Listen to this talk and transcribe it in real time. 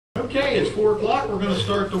Okay, it's 4 o'clock. We're going to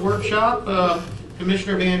start the workshop.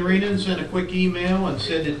 Commissioner Van Reenen sent a quick email and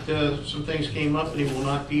said that some things came up and he will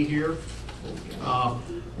not be here.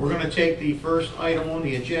 We're going to take the first item on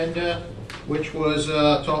the agenda, which was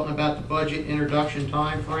talking about the budget introduction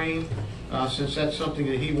time frame. Since that's something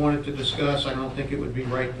that he wanted to discuss, I don't think it would be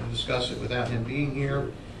right to discuss it without him being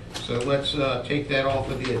here. So let's take that off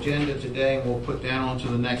of the agenda today, and we'll put that onto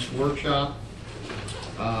the next workshop.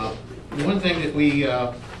 One thing that we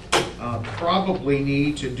probably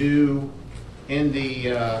need to do in the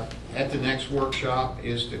at the next workshop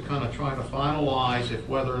is to kind of try to finalize if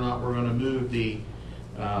whether or not we're going to move the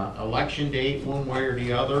election date one way or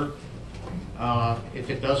the other. If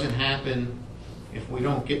it doesn't happen, if we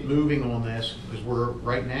don't get moving on this, because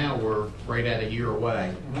right now we're right at a year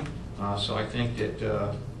away. So I think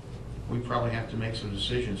that we probably have to make some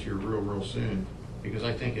decisions here real soon, because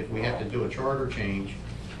I think if we have to do a charter change,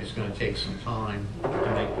 it's going to take some time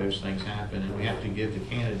to make those things happen, and we have to give the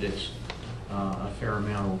candidates a fair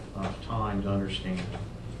amount of time to understand.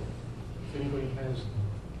 If anybody has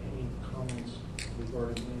any comments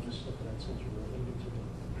regarding any stuff that I sent you related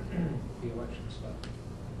to the election stuff,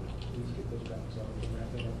 please get those back, so I can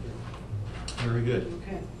wrap that up here. Very good.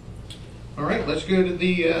 Okay. All right, let's go to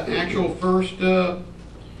the actual first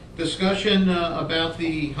discussion about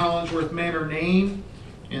the Hollingsworth Manor name.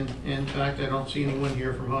 In fact, I don't see anyone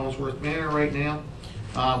here from Hollingsworth Manor right now.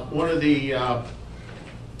 One of the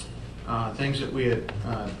things that we had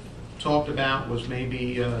talked about was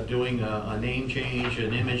maybe doing a name change,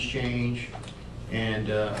 an image change, and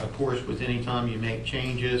of course, with any time you make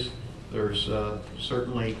changes, there's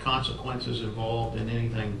certainly consequences involved in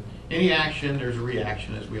anything. Any action, there's a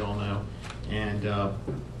reaction, as we all know. And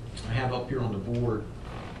I have up here on the board,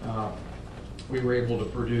 we were able to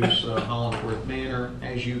produce Hollingsworth Manor.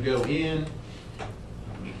 As you go in,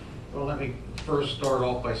 well, let me first start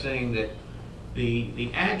off by saying that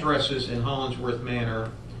the addresses in Hollingsworth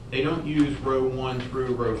Manor, they don't use row 1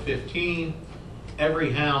 through row 15.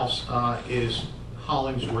 Every house is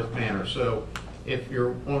Hollingsworth Manor. So if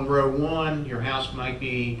you're on row 1, your house might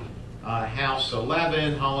be house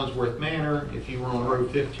 11, Hollingsworth Manor. If you were on row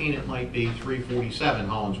 15, it might be 347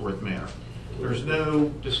 Hollingsworth Manor. There's no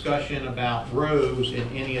discussion about rows in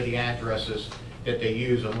any of the addresses that they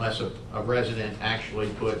use unless a resident actually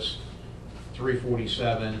puts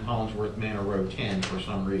 347 Hollingsworth Manor row 10 for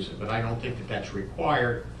some reason. But I don't think that that's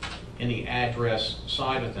required in the address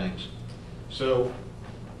side of things. So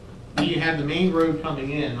when you have the main road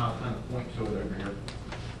coming in, I'll kind of point to it over here.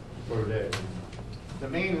 Where that? The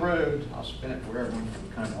main road, I'll spin it where everyone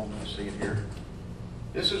can kind of almost see it here.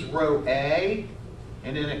 This is row A,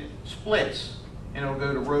 and then it splits, and it'll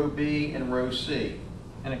go to row B and row C.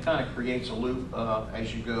 And it kind of creates a loop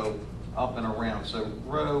as you go up and around. So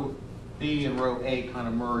row B and row A kind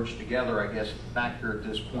of merge together, I guess, back here at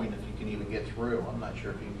this point, if you can even get through. I'm not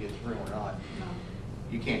sure if you can get through or not. No.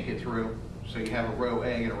 You can't get through. So you have a row A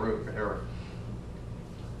and a row, or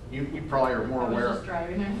you probably are more aware. I was just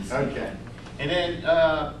driving. Okay. And then,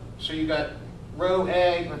 so you got row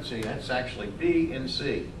A, let's see, that's actually B and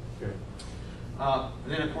C. Okay.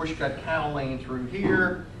 And then, of course, you've got cattle lane through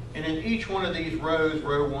here. And in each one of these rows,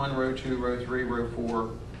 row 1, row 2, row 3, row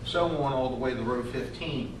 4, so on all the way to row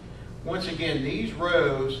 15. Once again, these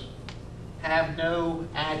rows have no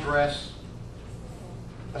address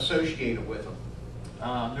associated with them,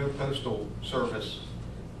 no postal service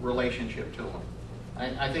relationship to them.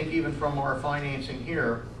 I think even from our financing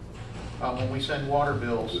here, when we send water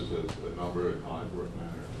bills, This is a number at Hollingsworth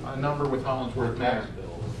Manor. a number with Hollingsworth Manor.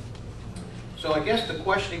 So I guess the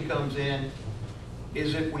question comes in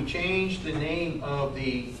is if we change the name of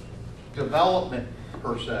the development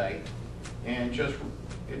per se, and just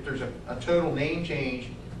if there's a total name change,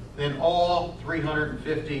 then all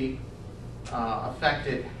 350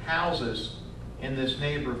 affected houses in this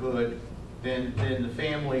neighborhood, then the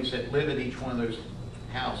families that live at each one of those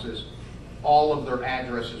houses, all of their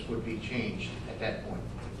addresses would be changed at that point.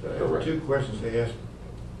 There were two questions to ask.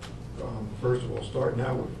 First of all, starting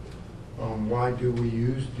out with, why do we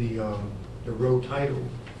use the road title?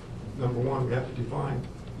 Number one, we have to define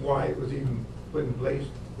why it was even put in place.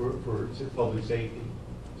 For public safety,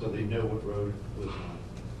 so they know what road was on.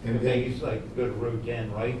 And If they then- used to like go to road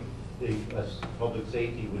 10, right? Us public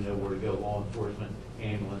safety would know where to go, law enforcement,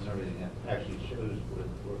 ambulance, everything that actually shows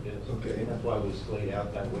where it is. Okay. That's why it was laid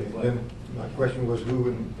out that way. But Then my question was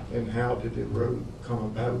who and how did the road come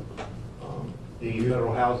about? the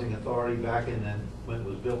Federal Housing Authority back in then, when it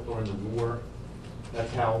was built during the war,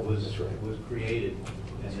 that's how it was created.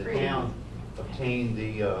 And the created. town obtained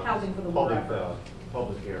the Housing for the war public, effort.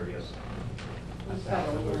 public areas. That's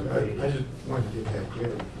how it was I created. just wanted to get that clear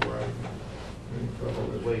before I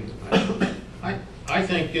wording of that. I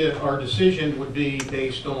think our decision would be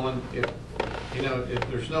based on, if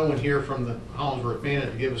there's no one here from the Hollingsworth Manor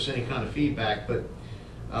to give us any kind of feedback, but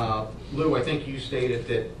Lou, I think you stated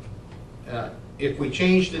that if we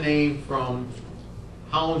change the name from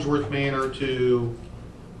Hollingsworth Manor to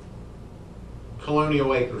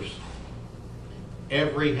Colonial Acres,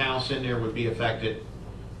 every house in there would be affected.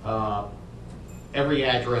 Every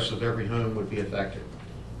address of every home would be affected.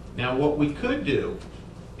 Now, what we could do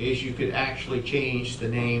is you could actually change the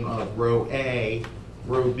name of row A,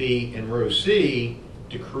 row B, and row C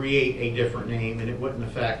to create a different name, and it wouldn't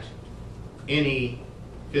affect any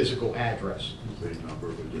physical address. Same number,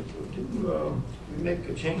 but different. To make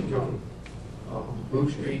a change on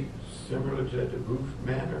Bruce Street, similar to the Bruce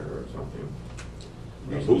Manor or something.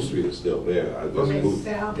 Booth Street is still there. I Well, just it's Booth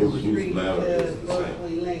South Booth Street Manor to is the same.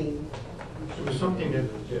 Berkeley Lane. It was something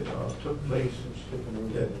that took place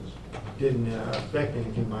that didn't affect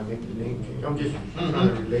anything by making the name change. I'm just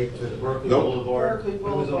trying to relate to the Berkeley Nope. Boulevard, Berkeley it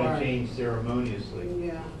was Boulevard. only changed ceremoniously,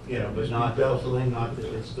 Yeah. you know, but not, not,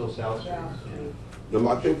 it's still South Street. South yeah. Street.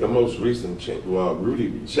 I think the most recent change, well,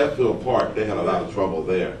 Sheffield Park, they had a lot of trouble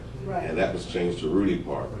there. Right. And that was changed to Rudy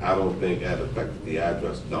Park. I don't think that affected the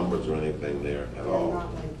address numbers or anything there at They're all.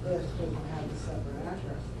 not like this, because it has a separate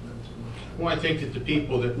address. Well, I think that the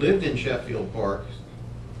people that lived in Sheffield Park,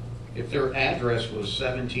 if their address was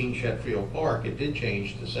 17 Sheffield Park, it did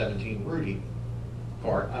change to 17 Rudy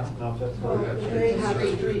Park. I don't know if that's. Well, they have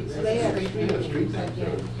streets, they have street names.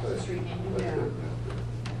 Yeah.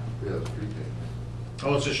 Yeah, street name.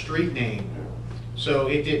 Oh, it's a street name, so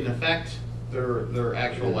it didn't affect their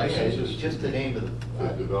actual It's licenses. just the name of They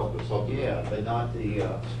the, developed a subdivision. yeah, but not the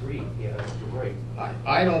street, yeah, you're right.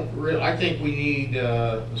 I think we need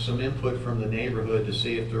some input from the neighborhood to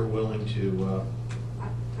see if they're willing to,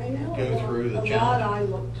 I know Go through the a lot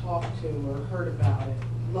challenge. I talked to or heard about it,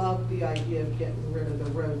 loved the idea of getting rid of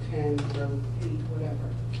the row 10, row 8,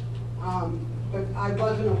 whatever. But I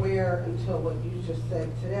wasn't aware until what you just said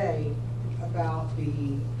today about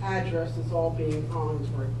the addresses all being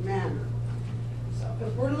Hollingsworth Manor. So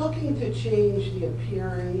if we're looking to change the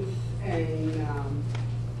appearance and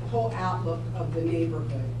the whole outlook of the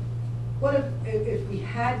neighborhood, what if we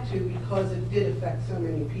had to, because it did affect so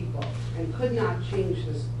many people, and could not change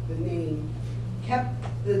the name, kept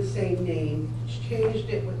the same name, changed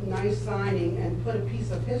it with nice signing, and put a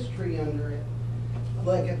piece of history under it,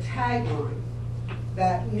 like a tagline,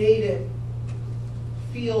 that made it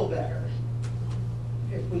feel better?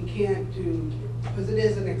 If we can't do, because it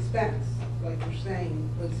is an expense, like you're saying,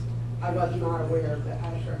 because I was not aware of the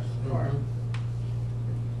address part.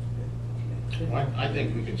 I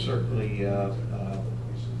think we could certainly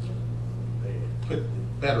put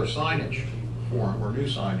better signage for them, or new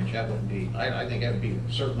signage. That would be, I think that would be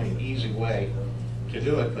certainly an easy way to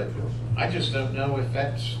do it, but I just don't know if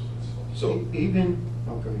that's, So Even,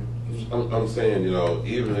 okay. I'm saying,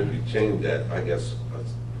 even if you change that, I guess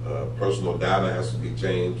personal data has to be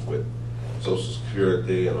changed with Social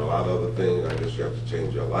Security and a lot of other things. I guess you have to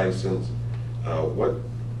change your license. What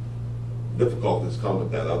difficulties come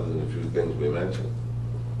with that other than a few things we mentioned?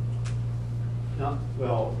 No,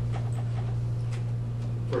 well,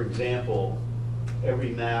 for example, every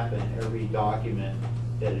map and every document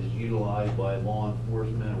that is utilized by law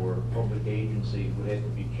enforcement or a public agency would have to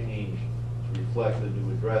be changed to reflect the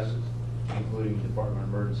new addresses, including Department of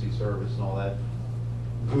Emergency Service and all that.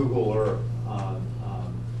 Google Earth,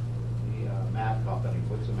 the map company,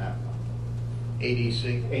 what's the map company?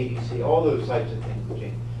 ADC. ADC, all those types of things would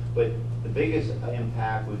change. But the biggest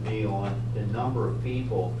impact would be on the number of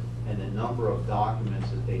people and the number of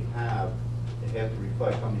documents that they have to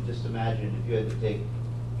reflect. I mean, just imagine if you had to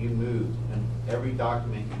you moved, and every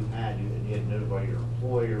document you had to notify your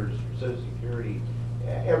employers, your Social Security,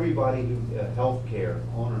 everybody who, healthcare,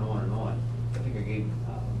 on and on and on. I think I gave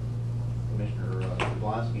Commissioner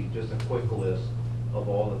Jablonski just a quick list of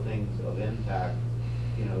all the things of impact,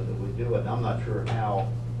 that would do it. And I'm not sure how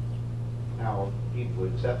people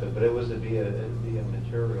would accept it, but it was to be a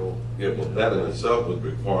material. Yeah, but that in itself would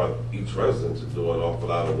require each resident to do an awful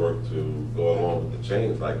lot of work to go along with the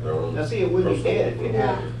change, like their own. Now, see, it wouldn't be personal-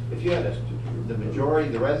 bad if you had the majority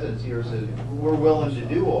of the residents here said, we're willing to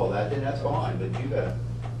do all that, then that's fine, but you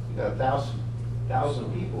got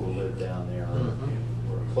 1,000 people who live down there,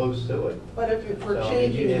 or close to it. But if we're So,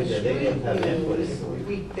 changing the they didn't have input street into it.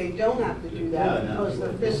 names, they don't have to do that No, no. because their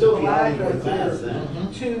It's still physical the Hollingsworth address Manor is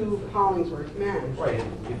then. to Hollingsworth Manor. Right,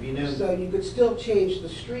 if you knew. So you could still change the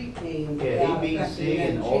street name Yeah, without A, B, affecting C, them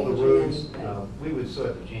and all the changing roads, anything. we would still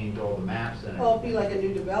have to change all the maps and Well, it'd be everything. like a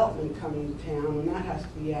new development coming to town, and that has to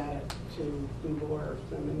be added to Google Earth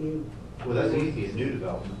and the new Well, that's easy, a new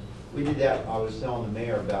development. We did that, I was telling the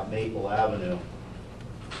mayor about Maple Avenue.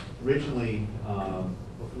 Originally,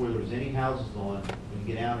 before there was any houses on, when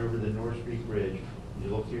you get out over the North Street Bridge, you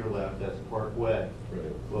look to your left, that's Parkway. Right.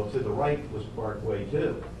 Well, to the right was Parkway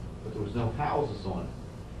too, but there was no houses on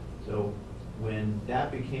it. So when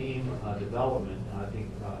that became a development, and I think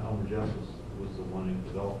Elmer Justice was the one who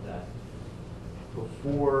developed that,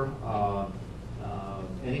 before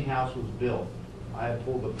any house was built, I had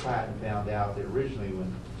pulled the plat and found out that originally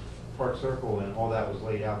when Park Circle and all that was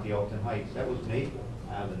laid out, the Elkton Heights, that was Maple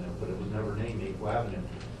Avenue, but it was never named Maple Avenue.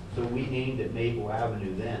 So we named it Maple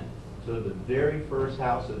Avenue then. So the very first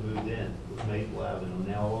house that moved in was Maple Avenue.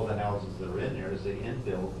 Now all the houses that are in there is the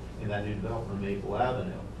infill in that new development, Maple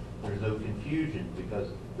Avenue. There's no confusion because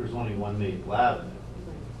there's only one Maple Avenue.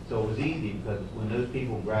 So it was easy because when those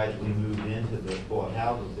people gradually moved into the bought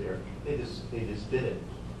houses there, they just did it.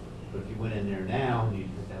 But if you went in there now and you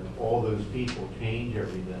have all those people change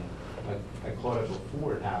everything, I caught it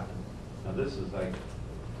before it happened. Now this is like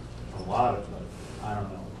a lot of, I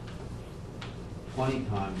don't know, 20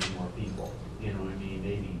 times more people, you know what I mean,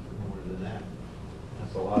 maybe more than that.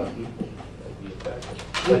 That's a lot of people that'd be affected.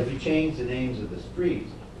 But if you change the names of the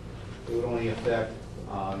streets, it would only affect,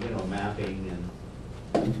 you know, mapping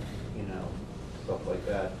and, you know, stuff like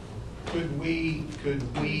that. Could we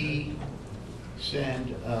send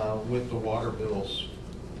with the water bills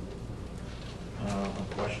a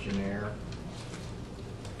questionnaire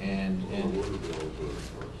and Water bills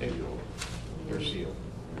are sealed. they're sealed?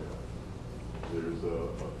 Yeah. There's a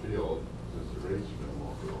field, since the rate's no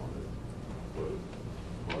longer on it,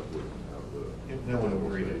 but Mike wouldn't have the. If no one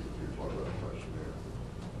would read it. If you talk about a questionnaire.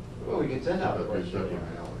 Well, we could send out a That'd be questionnaire.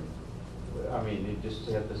 separate mailing. I mean, you just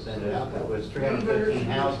have to send it out. That was 315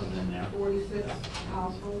 houses in there. 46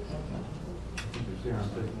 households. There's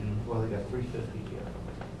 315, well, they got 350 here.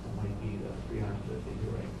 It might be the 350,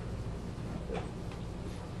 you're right.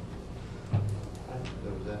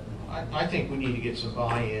 There was that many. I think we need to get some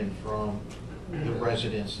buy-in from the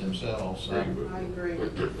residents themselves. I agree.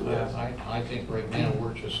 I think right now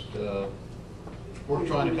we're just, we're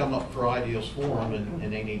trying to come up for ideals for them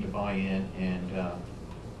and they need to buy in and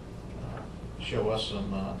show us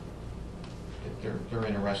some, that they're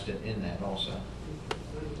interested in that also.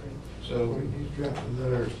 So, These draft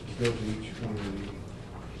letters go to each one of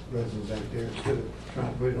the residents out there instead of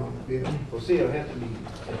trying to put it on the bill. Well, see, it'll have to be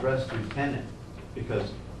addressed through tenant,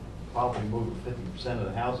 because probably more than 50% of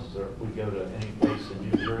the houses would go to any place in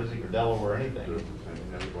New Jersey or Delaware or anything. Doesn't say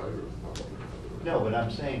anybody or probably. No, but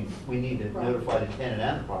I'm saying we need to notify the tenant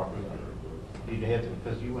and the property owner. You'd have to,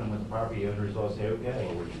 because you wouldn't want the property owners all say, okay.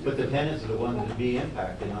 But the tenants are the ones that be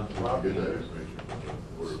impacted, not the property Get that owners. information from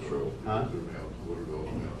the water bill, Huh? their mail, water bill,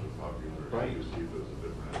 mail to property owner, Right. and receive as a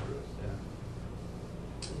different address.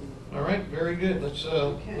 Yeah. all right, very good.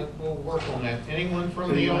 We'll work on that. Anyone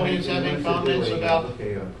from So the you want- audience have you any want to do comments a- about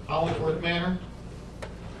okay, Hollingsworth Manor?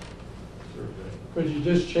 survey. Could you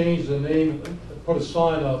just change the name, put a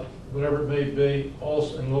sign up, whatever it may be,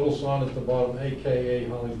 also, and a little sign at the bottom, AKA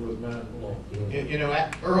Hollingsworth Manor? You know,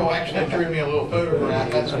 Earl actually drew me a little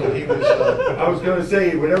photograph. That's what he was, I was gonna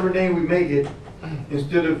say, whatever name we make it,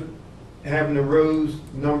 instead of having the rows,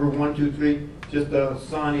 number 1, 2, 3, just a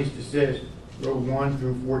signage that says row 1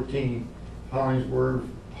 through 14, Hollingsworth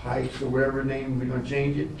Heights, or whatever name we're gonna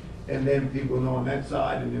change it, and then people know on that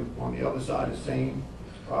side, and then on the other side, the same,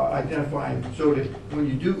 identifying, so that when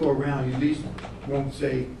you do go around, you at least won't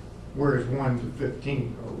say, where's 1 to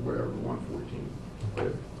 15, or whatever, 114.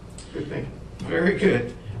 But, good thing. very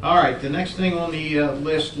good. All right, the next thing on the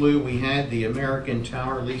list, Lou, we had the American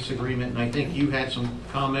Tower lease agreement, and I think you had some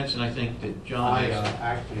comments, and I think that John I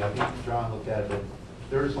has. think John looked at it, but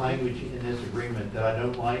there's language in this agreement that I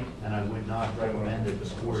don't like, and I would not recommend that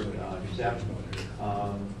the board accept.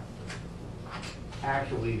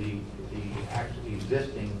 Actually, the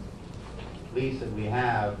existing lease that we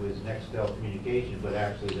have was Nextel Communication, but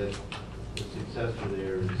actually the successor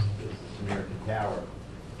there is this American Tower.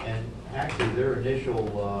 And actually, their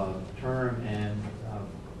initial term and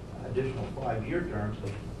additional 5-year terms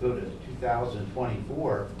go to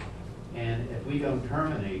 2024. And if we don't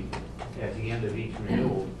terminate at the end of each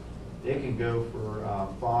renewal, they can go for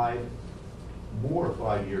 5 more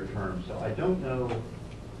 5-year terms. So I don't know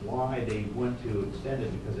why they want to extend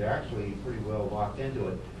it, because they're actually pretty well locked into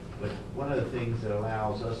it. But one of the things that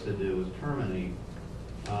allows us to do is terminate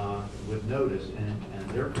with notice, and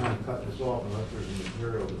they're kind of cutting us off unless there's a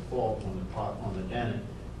material default on the tenant.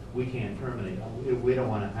 We can't terminate. We don't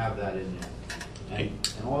want to have that in there.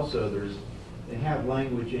 And also, they have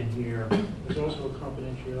language in here. There's also a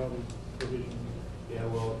confidentiality provision. Yeah,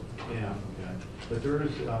 well, yeah, okay. But there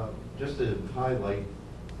is, just to highlight,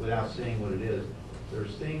 without saying what it is,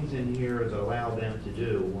 there's things in here that allow them to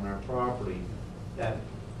do on our property that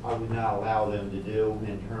I would not allow them to do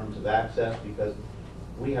in terms of access, because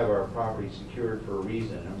we have our property secured for a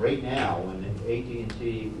reason. And right now, when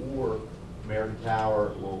AT&T or American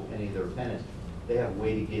Tower or any of their tenants, they have a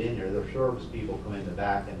way to get in there. Their service people come in the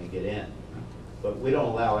back and they get in. But we don't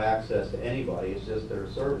allow access to anybody, it's just their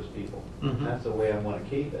service people. Mhm. That's the way I want to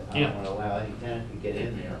keep it. I Yeah. don't want to allow any tenant to get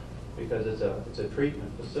in there, because it's a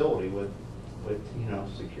treatment facility with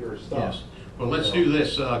secure stuff. Yes. Well, let's do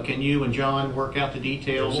this. Can you and John work out the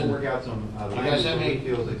details? We'll and- work out some You guys have any,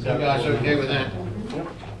 details you acceptable. guys okay with that? Yep.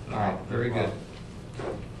 All right, very good.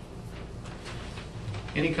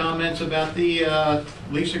 Any comments about the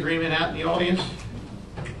lease agreement out in the audience?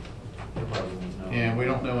 They probably won't know. Yeah, we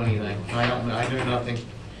don't know anything. I know nothing.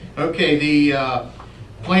 Okay, the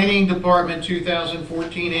Planning Department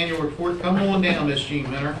 2014 Annual Report. Come on down, Miss Jean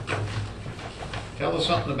Minner. Tell us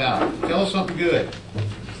something about it. Tell us something good.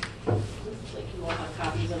 Looks like you all have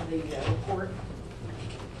copies of the report.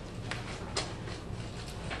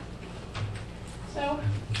 So,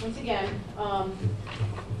 once again,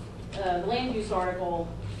 the land use article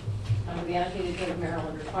under the annotated code of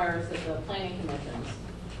Maryland requires that the planning commissions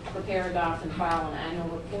prepare, adopt, and file an annual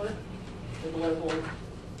report with the local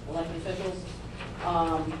elected officials.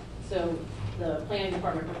 So the planning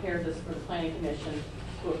department prepared this for the planning commission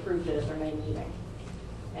to approve it at their May meeting.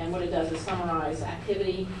 And what it does is summarize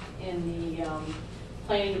activity in the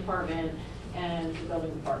planning department and the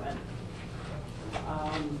building department.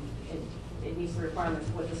 It meets the requirements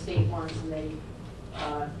of what the state wants, and they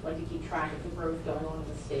like to keep track of the growth going on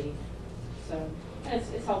in the state. So, and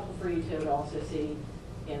it's helpful for you to also see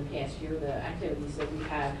in the past year the activities that we've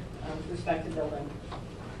had with respect to building.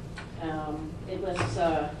 It lists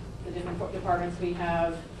the different departments we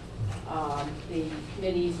have, the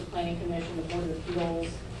committees, the planning commission, the board of appeals,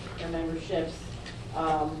 their memberships.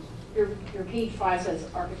 Your page 5 says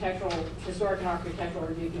historic and architectural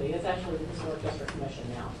review committee. That's actually the historic district commission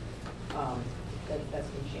now. That's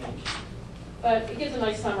been changed. But it gives a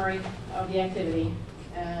nice summary of the activity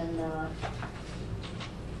and the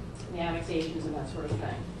annexations and that sort of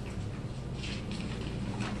thing.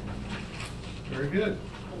 Very good.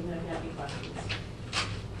 Let me know if you have any questions.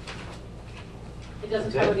 It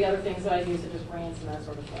doesn't cover the other things that I do, such as grants and that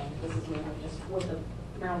sort of thing. This is mainly just what the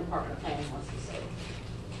Maryland Department of Planning wants to say.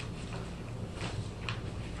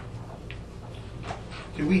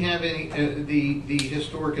 Do we have any, the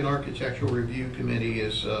Historic and Architectural Review Committee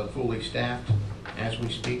is fully staffed as we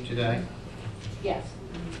speak today? Yes.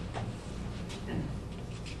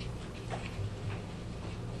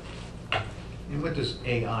 And what does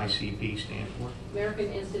AICP stand for?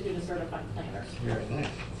 American Institute of Certified Planners. Very nice.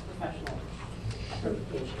 It's professional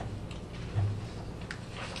certification.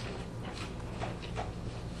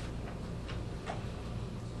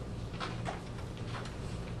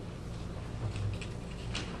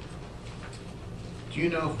 Do you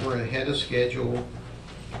know if we're ahead of schedule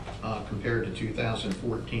compared to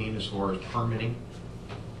 2014 as far as permitting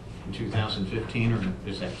in 2015, or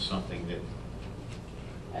is that something that?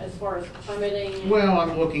 As far as permitting. Well,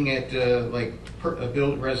 I'm looking at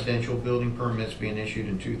residential building permits being issued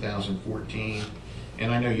in 2014,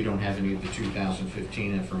 and I know you don't have any of the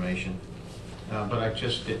 2015 information, but I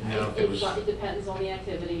just didn't know if it was. It depends on the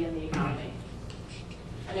activity and the economy.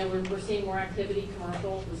 I know we're seeing more activity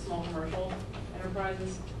commercial, the small commercial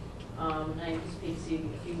enterprises. And I anticipate seeing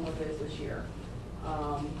a few more of those this year.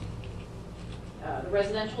 The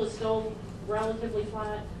residential is still relatively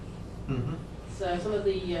flat. Mhm. So some of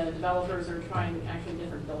the developers are trying actually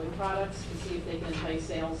different building products to see if they can entice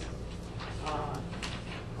sales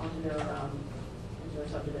onto their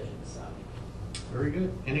subdivisions. So. Very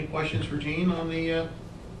good. Any questions for Jean on the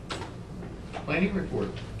planning report?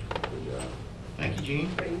 Thank you, Jean.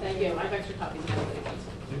 Great, thank you. I have extra copies of everything.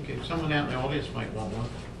 Okay, someone out in the audience might want one.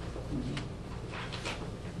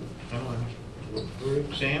 I don't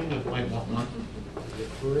know. Sam might want one.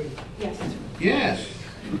 Yes. Yes.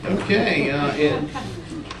 Okay.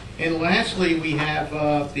 And lastly, we have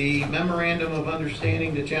the memorandum of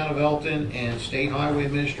understanding to Town of Elkton and State Highway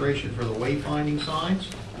Administration for the wayfinding signs.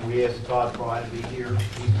 We asked Todd Fry to be here.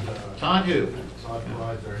 He's, Todd who? Todd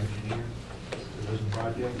Fry's our engineer for this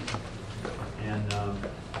project. And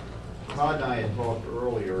Todd and I had talked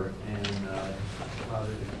earlier, and Todd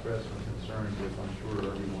had expressed some concerns, which I'm sure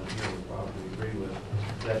everyone here would probably agree with,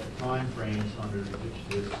 that the timeframes under which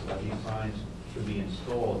these signs should be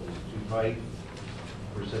installed is too tight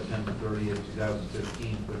for September 30th,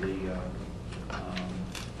 2015 for the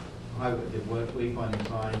highway, the wayfinding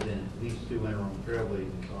signs and at least 2 interim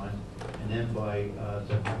trailblazing signs. And then by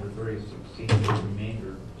September 30th, 16, the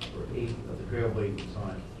remainder, or 8 of the trailblazing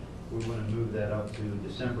signs. We want to move that up to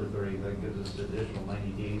December 30th. That gives us an additional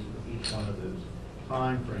 90 days for each one of those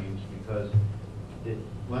time frames, because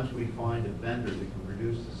once we find a vendor that can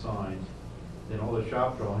produce the signs, then all the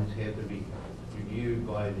shop drawings have to be reviewed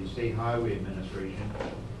by the State Highway Administration.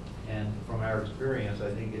 And from our experience,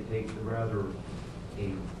 I think it takes an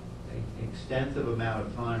extensive amount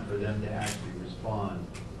of time for them to actually respond,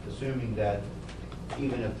 assuming that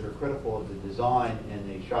even if they're critical of the design and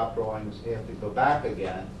the shop drawings have to go back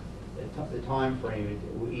again, the time frame,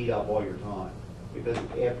 it will eat up all your time. Because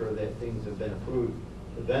after that things have been approved,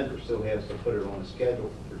 the vendor still has to put it on a schedule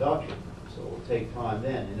for production. So it will take time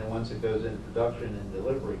then. And then once it goes into production and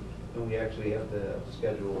delivery, then we actually have to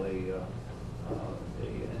schedule a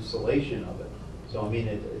installation of it. So I mean,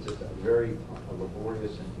 it's a very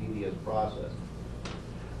laborious and tedious process.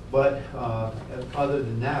 But other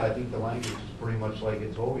than that, I think the language is pretty much like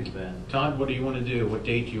it's always been. Todd, what do you want to do? What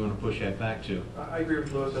date do you want to push that back to? I agree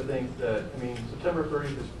with Louis. I think that, I mean, September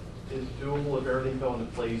 30th is doable if everything fell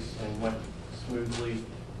into place and went smoothly.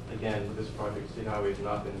 Again, with this project, State Highway has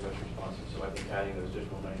not been the most responsive, so I think adding those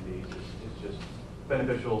additional 90 days is just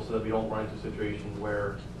beneficial so that we don't run into a situation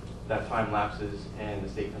where that time lapses and the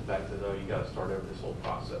state comes back and says, oh, you got to start over this whole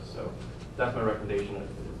process. So that's my recommendation.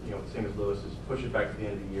 You know, same as Louis, is push it back to the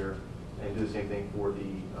end of the year and do the same thing for the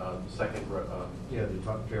second. Yeah, the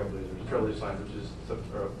trailblazers. Trailblazer signs, which is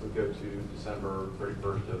would go to December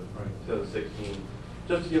 31st of 2016.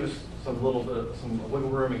 Just to give us some wiggle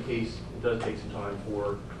room in case it does take some time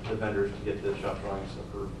for the vendors to get the shop drawings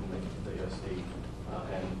approved from the state,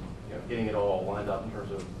 and you know, getting it all lined up in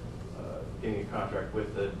terms of getting a contract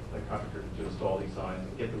with the contractor to install these signs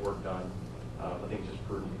and get the work done. I think it's just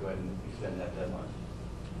prudent to go ahead and extend that deadline.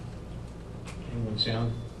 Anyone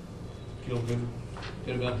feel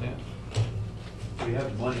good about that? We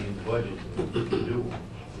have money in the budget to do.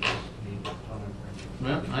 We just need time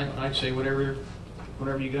frame. Well, I'd say whatever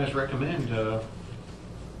you guys recommend,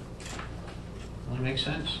 only makes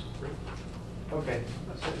sense. Okay,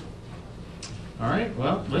 that's it. All right,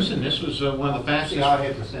 well, listen, this was one of the fastest. See, I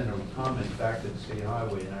have to send a comment back to the State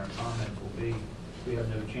Highway, and our comment will be, we have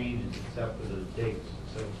no changes except for those dates.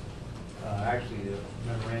 So, actually, the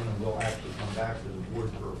memorandum will actually come back to the board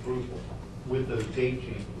for approval with those date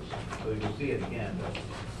changes. So you'll see it again, but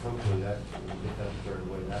hopefully we'll get that squared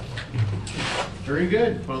away that way. Very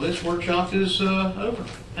good. Well, this workshop is over.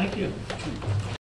 Thank you.